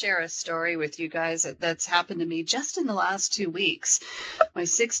going to share a story with you guys that's happened to me just in the last 2 weeks. My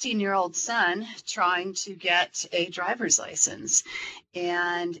 16-year-old son trying to get a driver's license,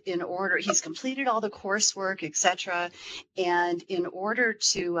 and he's completed all the coursework, etc. And in order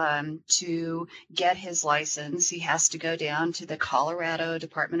to get his license, he has to go down to the Colorado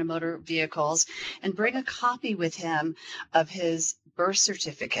Department of Motor Vehicles and bring a copy with him of his birth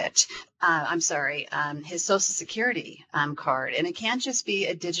certificate. His Social Security card. And it can't just be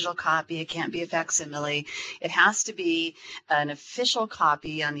a digital copy. It can't be a facsimile. It has to be an official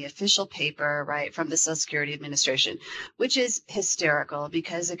copy on the official paper, right, from the Social Security Administration, which is hysterical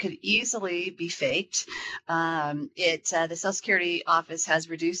because it could easily be faked. The Social Security office has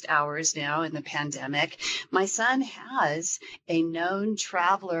reduced hours now in the pandemic. My son has a known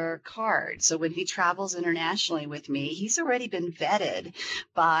traveler card. So when he travels internationally with me, he's already been vetted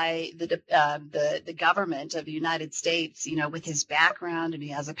by the government of the United States, with his background, and he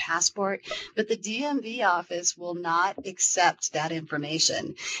has a passport, but the DMV office will not accept that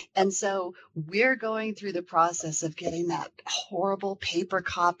information. And so we're going through the process of getting that horrible paper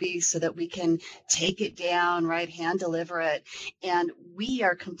copy so that we can take it down, right, hand deliver it. And we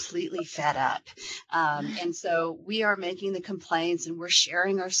are completely fed up. And so we are making the complaints, and we're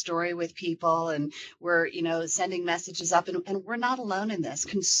sharing our story with people, and we're, sending messages up, and we're not alone in this.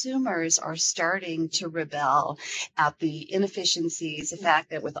 Consumers are starting to rebel at the inefficiencies, the fact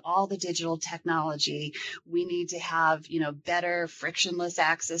that with all the digital technology, we need to have, better frictionless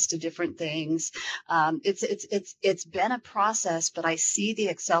access to different things. It's been a process, but I see the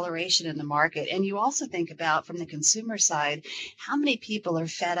acceleration in the market. And you also think about, from the consumer side, how many people are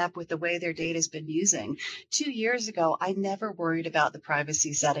fed up with the way their data has been using. 2 years ago, I never worried about the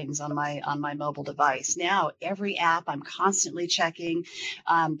privacy settings on my mobile device. Now, every app I'm constantly checking.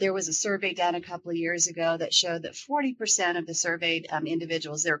 There was a survey done a couple of years ago that showed that 40% of the surveyed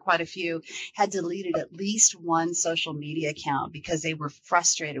individuals, there were quite a few, had deleted at least one social media account because they were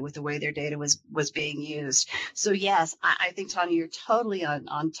frustrated with the way their data was being used. So yes, I think, Tanya, you're totally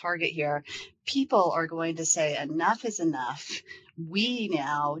on target here. people are going to say enough is enough. We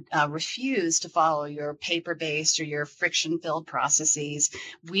now refuse to follow your paper-based or your friction-filled processes.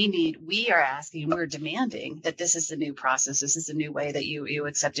 We're asking, we're demanding that this is the new process. This is the new way that you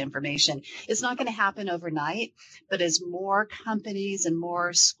accept information. It's not going to happen overnight, but as more companies and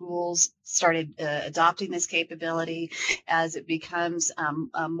more schools started adopting this capability, as it becomes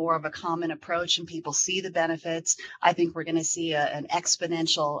more of a common approach and people see the benefits, I think we're going to see an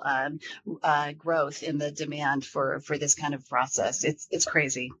exponential growth in the demand for this kind of process. It's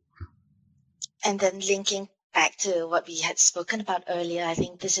crazy. And then linking back to what we had spoken about earlier, I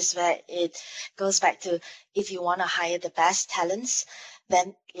think this is where it goes back to, if you want to hire the best talents,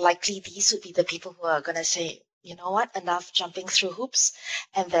 then likely these would be the people who are going to say, you know what, enough jumping through hoops.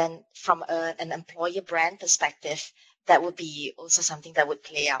 And then from an employer brand perspective, that would be also something that would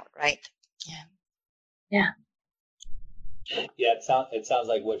play out, right? Yeah. Yeah, it sounds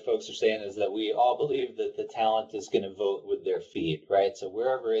like what folks are saying is that we all believe that the talent is going to vote with their feet, right? So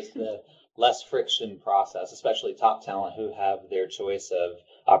wherever is the less friction process, especially top talent who have their choice of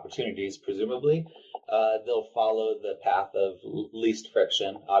opportunities, presumably, they'll follow the path of least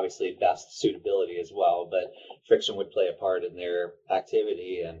friction, obviously best suitability as well, but friction would play a part in their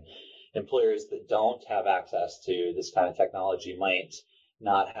activity. And employers that don't have access to this kind of technology might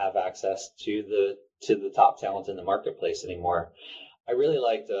not have access to the top talent in the marketplace anymore. I really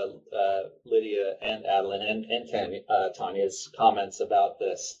liked Lydia and Adeline and Tanya's comments about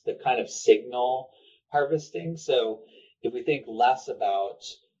this, the kind of signal harvesting. So if we think less about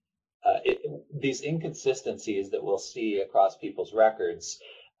these inconsistencies that we'll see across people's records,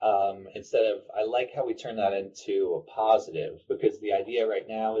 instead of, I like how we turn that into a positive, because the idea right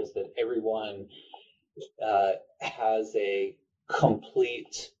now is that everyone has a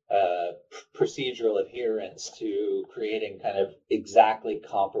complete procedural adherence to creating kind of exactly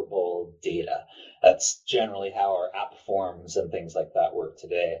comparable data. That's generally how our app forms and things like that work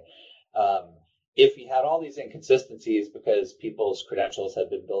today. If you had all these inconsistencies because people's credentials have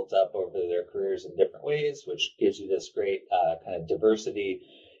been built up over their careers in different ways, which gives you this great kind of diversity,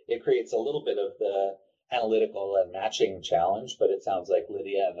 it creates a little bit of the analytical and matching challenge, but it sounds like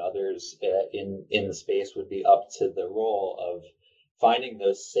Lydia and others in the space would be up to the role of finding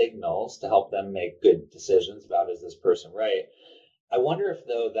those signals to help them make good decisions about, is this person right? I wonder if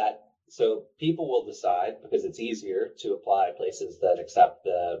so people will decide, because it's easier to apply places that accept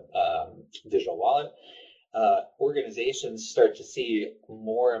the digital wallet. Organizations start to see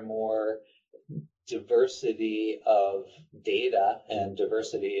more and more diversity of data and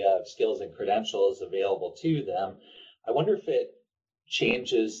diversity of skills and credentials available to them. I wonder if it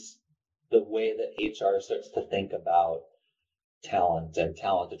changes the way that HR starts to think about talent and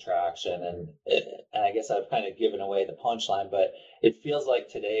talent attraction. And I guess I've kind of given away the punchline, but it feels like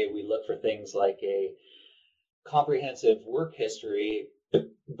today we look for things like a comprehensive work history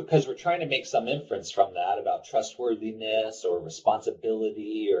because we're trying to make some inference from that about trustworthiness or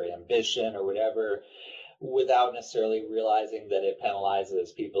responsibility or ambition or whatever, without necessarily realizing that it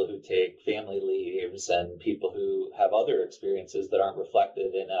penalizes people who take family leaves and people who have other experiences that aren't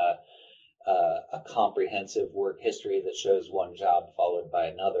reflected in a comprehensive work history that shows one job followed by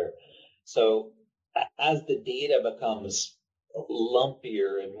another. So as the data becomes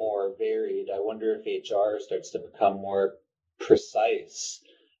lumpier and more varied, I wonder if HR starts to become more precise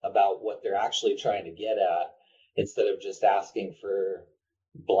about what they're actually trying to get at, instead of just asking for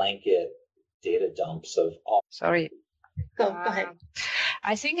blanket data dumps of all. Sorry. Go ahead.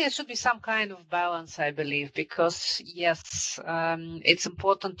 I think there should be some kind of balance, I believe, because yes, it's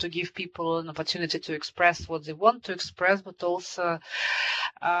important to give people an opportunity to express what they want to express, but also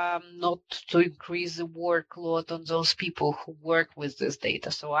not to increase the workload on those people who work with this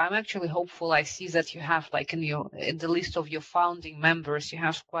data. So I'm actually hopeful. I see that you have, like, in the list of your founding members, you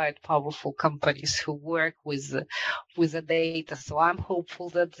have quite powerful companies who work with the data. So I'm hopeful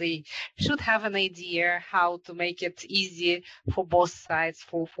that they should have an idea how to make it easy for both sides.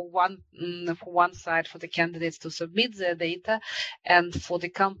 For one side, for the candidates to submit their data, and for the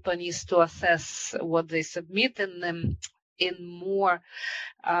companies to assess what they submit in more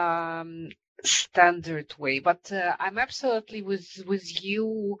standard way. But I'm absolutely with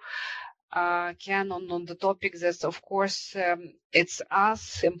you, Ken, on the topic that, of course, it's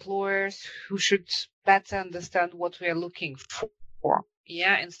us employers who should better understand what we are looking for.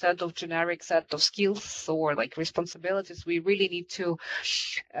 Yeah, instead of generic set of skills or like responsibilities, we really need to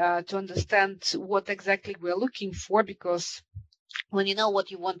understand what exactly we're looking for, because when you know what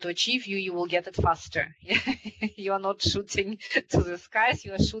you want to achieve, you will get it faster. You are not shooting to the skies,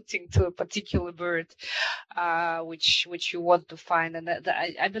 you are shooting to a particular bird, which you want to find. And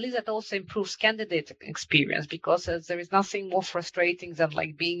I believe that also improves candidate experience, because there is nothing more frustrating than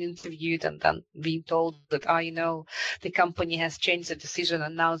like being interviewed and then being told that, the company has changed the decision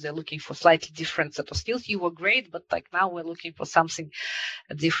and now they're looking for slightly different set of skills. You were great, but like now we're looking for something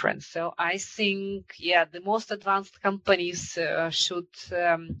different. So I think, the most advanced companies should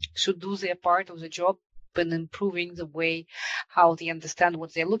do their part of the job in improving the way how they understand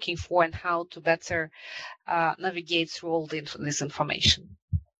what they're looking for and how to better navigate through all this information.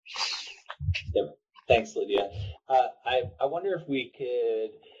 Yeah. Thanks, Lydia. I wonder if we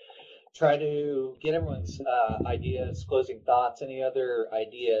could try to get everyone's ideas, closing thoughts, any other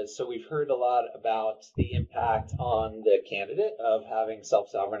ideas. So we've heard a lot about the impact on the candidate of having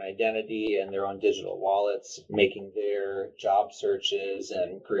self-sovereign identity and their own digital wallets, making their job searches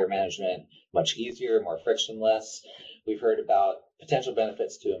and career management much easier, more frictionless. We've heard about potential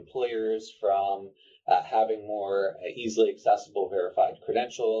benefits to employers from having more easily accessible verified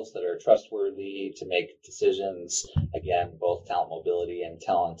credentials that are trustworthy to make decisions, again, both talent mobility and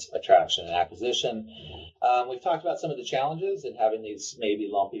talent attraction and acquisition. We've talked about some of the challenges in having these maybe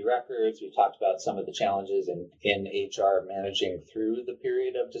lumpy records. We've talked about some of the challenges in HR managing through the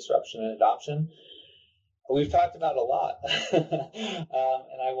period of disruption and adoption. We've talked about a lot, and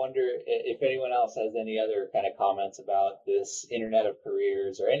I wonder if anyone else has any other kind of comments about this Internet of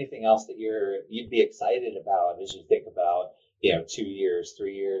Careers or anything else that you'd be excited about as you think about, 2 years,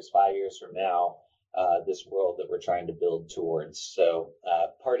 3 years, 5 years from now, this world that we're trying to build towards. So,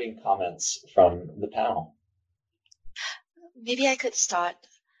 parting comments from the panel. Maybe I could start.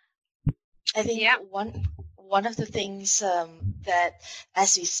 I think one of the things that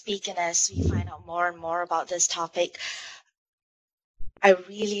as we speak and as we find out more and more about this topic, I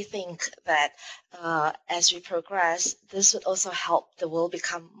really think that as we progress, this would also help the world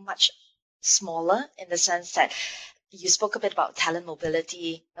become much smaller, in the sense that you spoke a bit about talent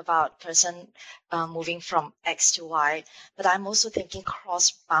mobility, about person moving from X to Y, but I'm also thinking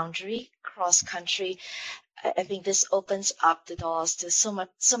cross-boundary, cross-country. I think this opens up the doors to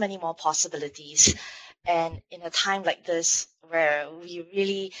so many more possibilities. And in a time like this, where we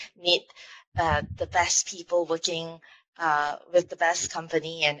really need the best people working with the best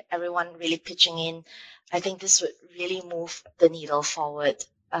company and everyone really pitching in, I think this would really move the needle forward.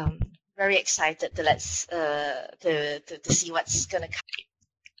 Very excited to see what's going to come.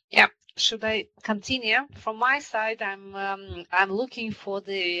 Yeah. Should I continue? From my side, I'm looking for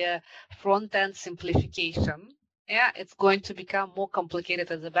the front end simplification. Yeah, it's going to become more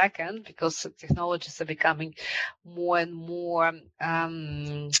complicated at the back end because technologies are becoming more and more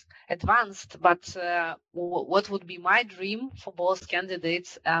advanced. But what would be my dream for both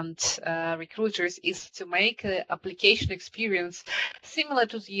candidates and recruiters is to make the application experience similar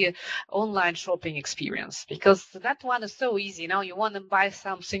to the online shopping experience, because that one is so easy. You want to buy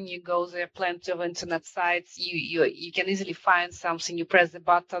something, you go there, plenty of internet sites, you can easily find something, you press the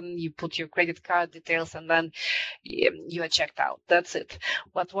button, you put your credit card details, and then you are checked out. That's it.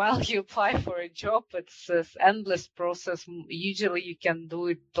 But while you apply for a job, it's this endless process. Usually you can do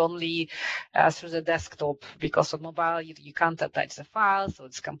it only through the desktop, because on mobile you can't attach the file, so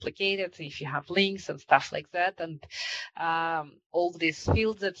it's complicated if you have links and stuff like that, and all these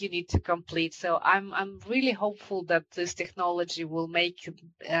fields that you need to complete. So I'm really hopeful that this technology will make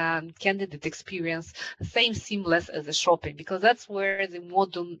candidate experience the same seamless as the shopping, because that's where the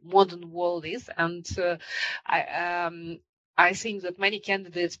modern world is. And I think that many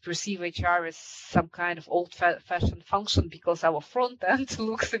candidates perceive HR as some kind of old-fashioned function because our front end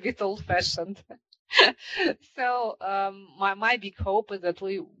looks a bit old-fashioned. So my big hope is that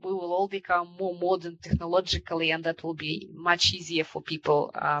we will all become more modern technologically, and that will be much easier for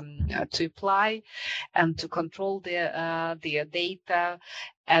people to apply and to control their data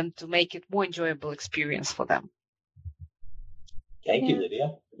and to make it more enjoyable experience for them. Thank you,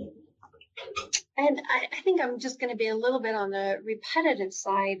 Lydia. And I think I'm just going to be a little bit on the repetitive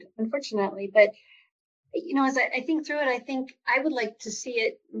side, unfortunately. But, as I think through it, I think I would like to see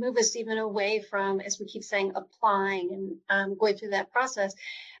it move us even away from, as we keep saying, applying and going through that process,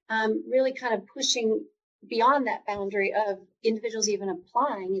 really kind of pushing beyond that boundary of individuals even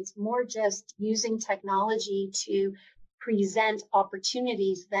applying. It's more just using technology to present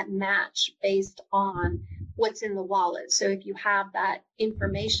opportunities that match based on what's in the wallet. So if you have that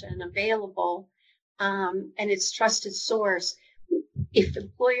information available and it's trusted source, if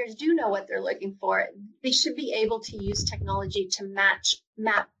employers do know what they're looking for, they should be able to use technology to match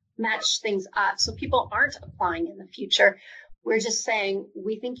things up, so people aren't applying in the future We're just saying,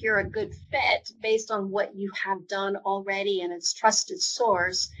 we think you're a good fit based on what you have done already and its trusted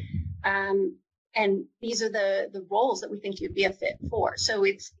source. And these are the roles that we think you'd be a fit for. So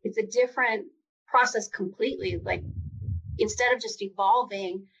it's a different process completely. Like, instead of just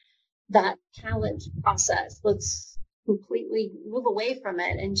evolving that talent process, let's completely move away from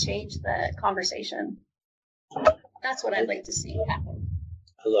it and change the conversation. That's what I'd like to see happen.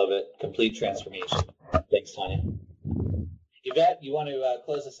 I love it. Complete transformation. Thanks, Tanya. Yvette, you want to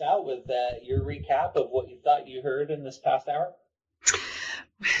close us out with your recap of what you thought you heard in this past hour?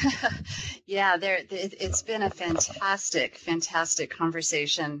 Yeah, it's been a fantastic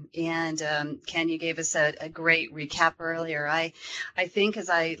conversation. And Ken, you gave us a great recap earlier. I think as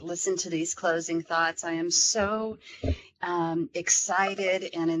I listen to these closing thoughts, I am so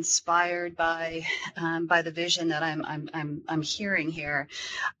excited and inspired by the vision that I'm hearing here.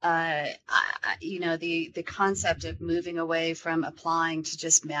 The concept of moving away from applying to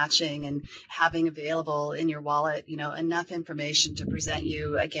just matching and having available in your wallet, enough information to present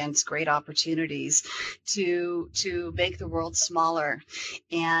you against great opportunities to make the world smaller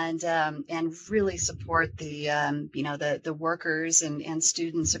and really support the workers and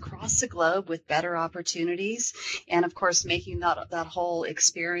students across the globe with better opportunities, and of course making that whole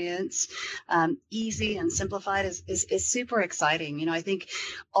experience easy and simplified is super exciting. I think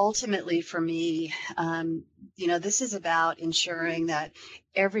ultimately for me, this is about ensuring that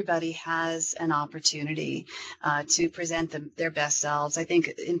everybody has an opportunity to present their best selves. I think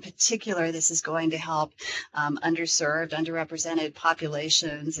in particular, this is going to help underserved, underrepresented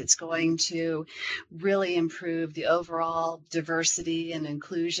populations. It's going to really improve the overall diversity and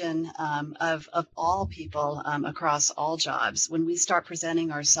inclusion of all people across all jobs. When we start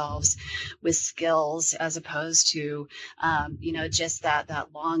presenting ourselves with skills as opposed to, just that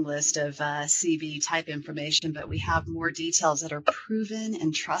long list of CV type information, but we have more details that are proven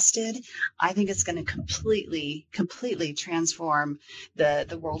and trusted, I think it's going to completely transform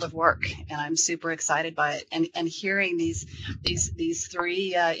the world of work. And I'm super excited by it. And hearing these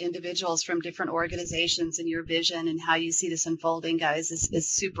three individuals from different organizations and your vision and how you see this unfolding, guys, is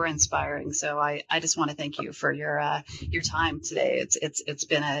super inspiring. So I just want to thank you for your time today. It's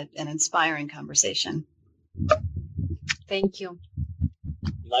been an inspiring conversation. Thank you.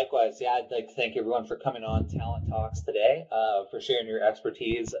 Likewise, yeah, I'd like to thank everyone for coming on Talent Talks today, for sharing your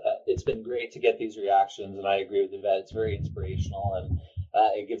expertise. It's been great to get these reactions, and I agree with Yvette. It's very inspirational, and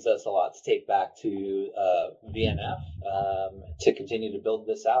it gives us a lot to take back to VNF to continue to build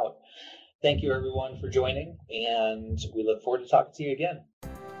this out. Thank you, everyone, for joining, and we look forward to talking to you again.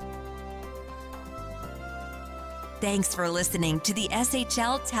 Thanks for listening to the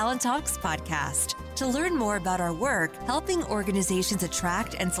SHL Talent Talks podcast. To learn more about our work helping organizations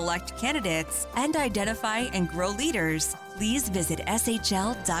attract and select candidates and identify and grow leaders, please visit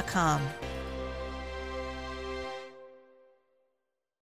shl.com.